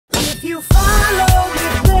If you follow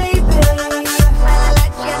me, baby, I'll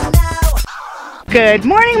let you know. Good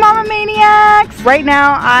morning, Mama Maniacs! Right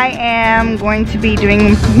now I am going to be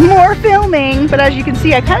doing more filming, but as you can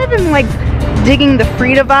see I kind of been like digging the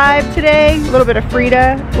Frida vibe today. A little bit of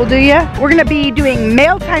Frida will do ya. We're gonna be doing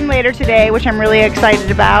mail time later today, which I'm really excited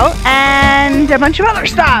about, and a bunch of other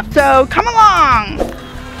stuff, so come along!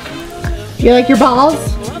 You like your balls?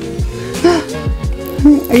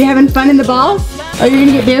 Are you having fun in the balls? Oh, you're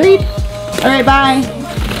gonna get buried? Alright, bye.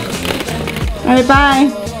 Alright, bye.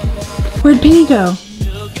 Where'd Penny go?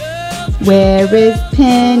 Where is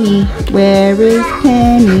Penny? Where is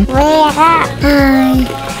Penny? Where am I?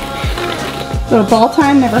 Little ball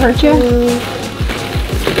time never hurt you?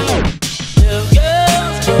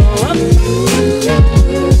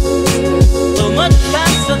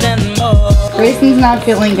 Grayson's not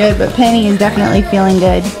feeling good, but Penny is definitely feeling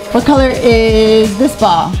good. What color is this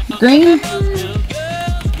ball? Green?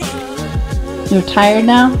 You're tired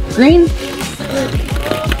now? Green?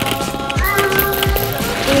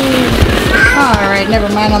 Alright, never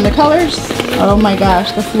mind on the colors. Oh my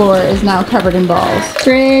gosh, the floor is now covered in balls.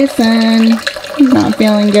 Grayson, he's not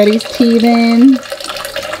feeling good, he's teething.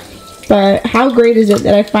 But how great is it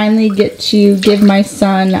that I finally get to give my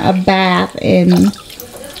son a bath in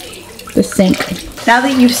the sink. Now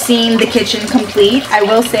that you've seen the kitchen complete, I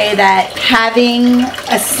will say that having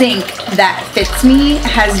a sink that fits me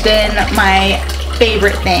has been my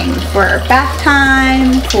favorite thing for bath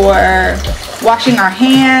time, for washing our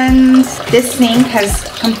hands. This sink has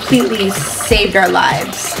completely saved our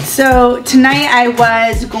lives. So tonight I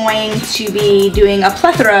was going to be doing a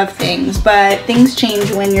plethora of things, but things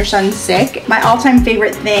change when your son's sick. My all-time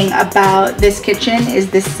favorite thing about this kitchen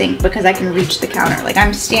is this sink because I can reach the counter. Like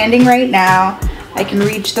I'm standing right now, I can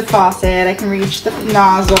reach the faucet, I can reach the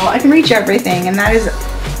nozzle, I can reach everything, and that is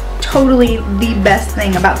totally the best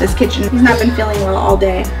thing about this kitchen. He's not been feeling well all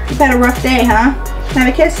day. You've had a rough day, huh? Can I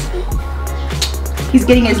have a kiss? He's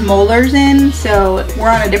getting his molars in, so we're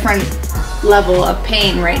on a different level of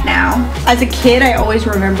pain right now. As a kid, I always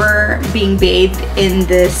remember being bathed in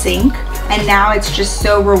the sink, and now it's just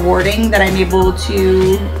so rewarding that I'm able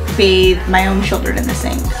to bathe my own children in the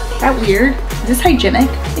sink. Is that weird? Is this hygienic?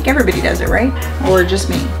 I think everybody does it, right? Or just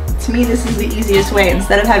me? To me, this is the easiest way.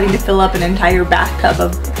 Instead of having to fill up an entire bathtub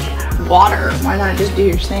of water, why not just do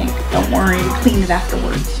your sink? Don't worry, clean it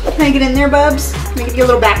afterwards. Can I get in there, bubs? Can I give you a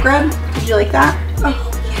little back rub? Did you like that? Oh,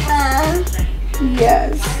 yes.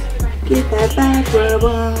 Yes. Get that back rub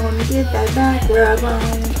on. Get that back rub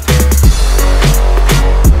on.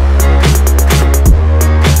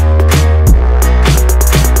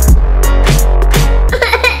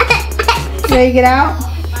 You ready to get out?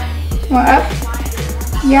 You want up?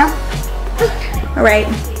 Yeah? Alright.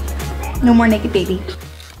 No more naked baby.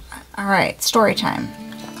 Alright, story time.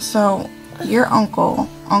 So, your uncle,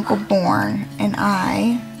 Uncle Born, and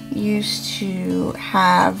I used to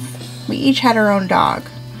have, we each had our own dog.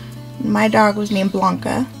 My dog was named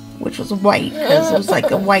Blanca, which was white because it was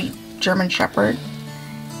like a white German Shepherd.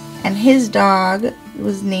 And his dog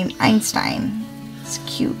was named Einstein. It's a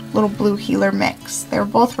cute little blue heeler mix. They were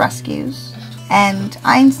both rescues. And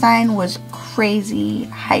Einstein was crazy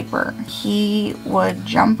hyper. He would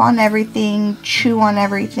jump on everything, chew on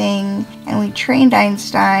everything, and we trained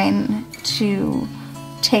Einstein to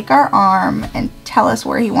take our arm and tell us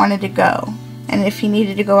where he wanted to go. And if he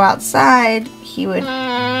needed to go outside, he would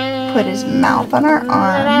put his mouth on our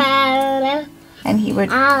arm and he would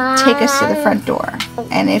take us to the front door.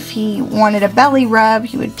 And if he wanted a belly rub,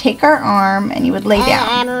 he would take our arm and he would lay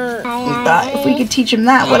down. We thought, if we could teach him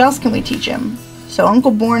that, what else can we teach him? So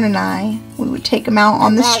Uncle Born and I, we would take him out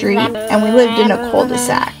on the street, and we lived in a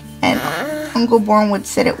cul-de-sac. And Uncle Born would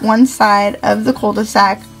sit at one side of the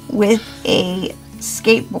cul-de-sac with a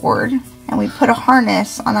skateboard, and we put a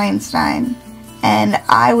harness on Einstein. And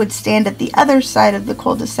I would stand at the other side of the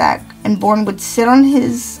cul-de-sac, and Born would sit on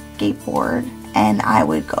his skateboard, and I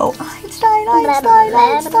would go, Einstein, Einstein,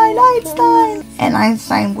 Einstein, Einstein. And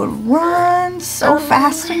Einstein would run so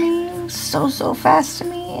fast to me, so fast to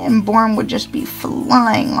me, and Born would just be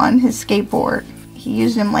flying on his skateboard. He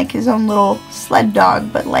used him like his own little sled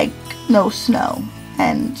dog, but like no snow,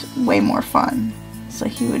 and way more fun. So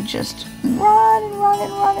he would just run and run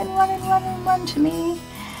and run and run and run and run to me.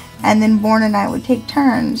 And then Born and I would take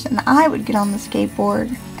turns, and I would get on the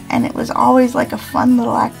skateboard. And it was always like a fun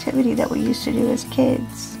little activity that we used to do as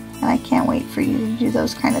kids. And I can't wait for you to do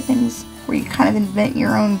those kind of things where you kind of invent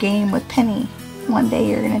your own game with Penny. One day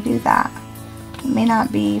you're going to do that. It may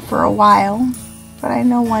not be for a while, but I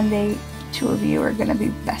know one day two of you are going to be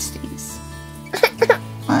besties.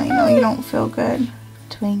 I know you don't feel good.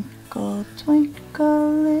 Twinkle,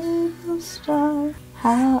 twinkle, little star.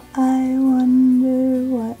 How I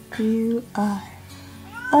wonder what you are.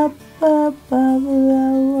 Up above the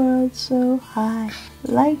world so high,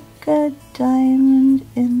 like a diamond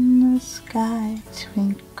in the sky.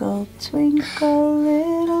 Twinkle, twinkle,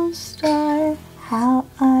 little star, how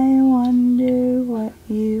I wonder what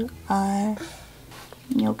you are.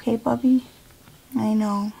 You okay, Bubby? I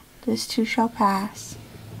know. This too shall pass.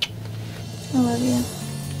 I love you.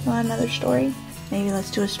 You want another story? Maybe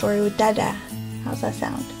let's do a story with Dada. How's that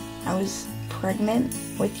sound? I was pregnant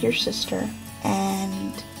with your sister,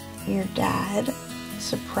 and your dad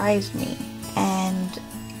surprised me. And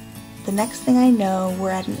the next thing I know,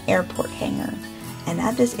 we're at an airport hangar. And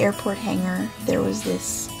at this airport hangar, there was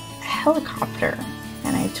this helicopter.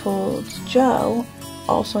 And I told Joe,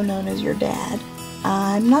 also known as your dad,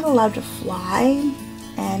 I'm not allowed to fly.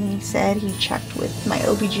 And he said he checked with my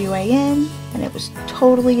OBGYN and it was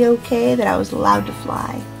totally okay that I was allowed to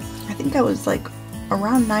fly. I think I was like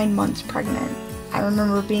around 9 months pregnant. I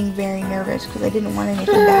remember being very nervous because I didn't want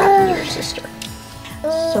anything to happen to your sister.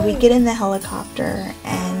 So we get in the helicopter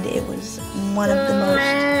and it was one of the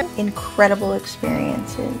most incredible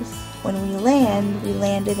experiences. When we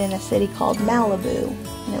landed in a city called Malibu,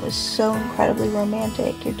 and it was so incredibly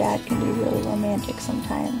romantic. Your dad can be really romantic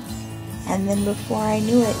sometimes. And then before I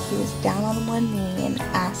knew it, he was down on one knee and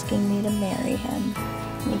asking me to marry him.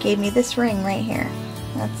 And he gave me this ring right here.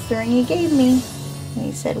 That's the ring he gave me. And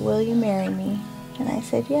he said, will you marry me? And I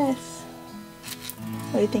said yes.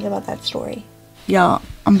 What do you think about that story? Y'all,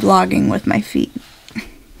 I'm vlogging with my feet.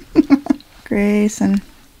 Grayson,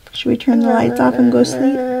 should we turn the lights off and go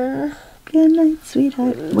sleep? Good night,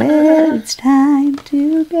 sweetheart. Well, it's time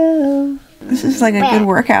to go. This is like a good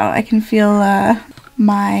workout. I can feel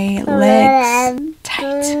my legs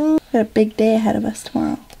tight. Got a big day ahead of us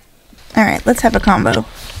tomorrow. Alright, let's have a combo.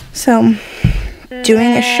 So, doing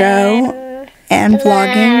a show and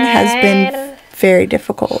vlogging has been very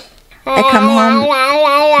difficult. I come home.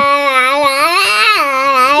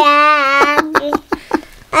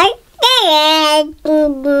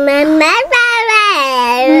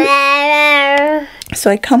 So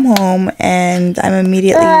I come home and I'm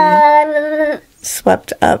immediately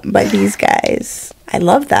swept up by these guys. I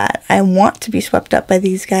love that. I want to be swept up by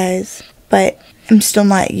these guys, but I'm still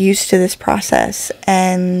not used to this process,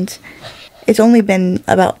 and it's only been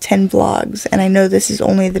about 10 vlogs, and I know this is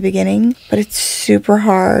only the beginning, but it's super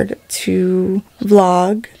hard to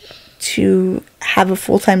vlog, to have a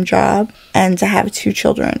full-time job, and to have 2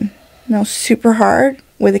 children. You know, super hard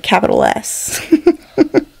with a capital S.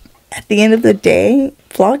 At the end of the day,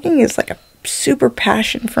 vlogging is like a super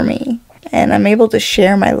passion for me. And I'm able to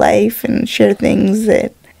share my life and share things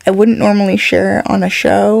that I wouldn't normally share on a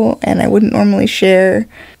show, and I wouldn't normally share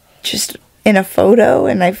just in a photo.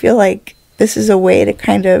 And I feel like this is a way to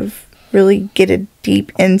kind of really get a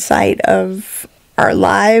deep insight of our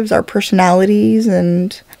lives, our personalities,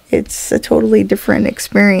 and it's a totally different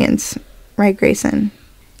experience. Right, Grayson?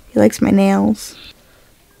 He likes my nails.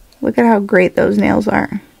 Look at how great those nails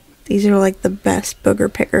are. These are like the best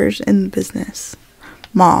booger pickers in the business.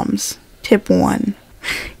 Moms, tip 1.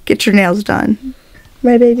 Get your nails done.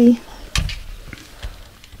 Right, baby?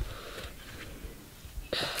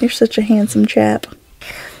 You're such a handsome chap.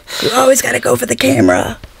 You always gotta go for the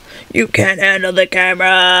camera. You can't handle the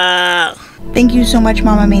camera. Thank you so much,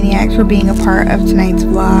 Mama Maniacs, for being a part of tonight's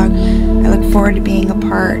vlog. I look forward to being a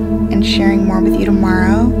part and sharing more with you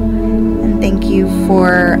tomorrow. And thank you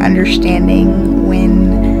for understanding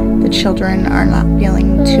when the children are not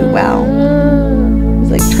feeling too well.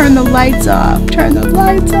 It's like, turn the lights off. Turn the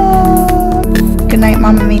lights off. Good night,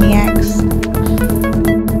 Mama Maniacs.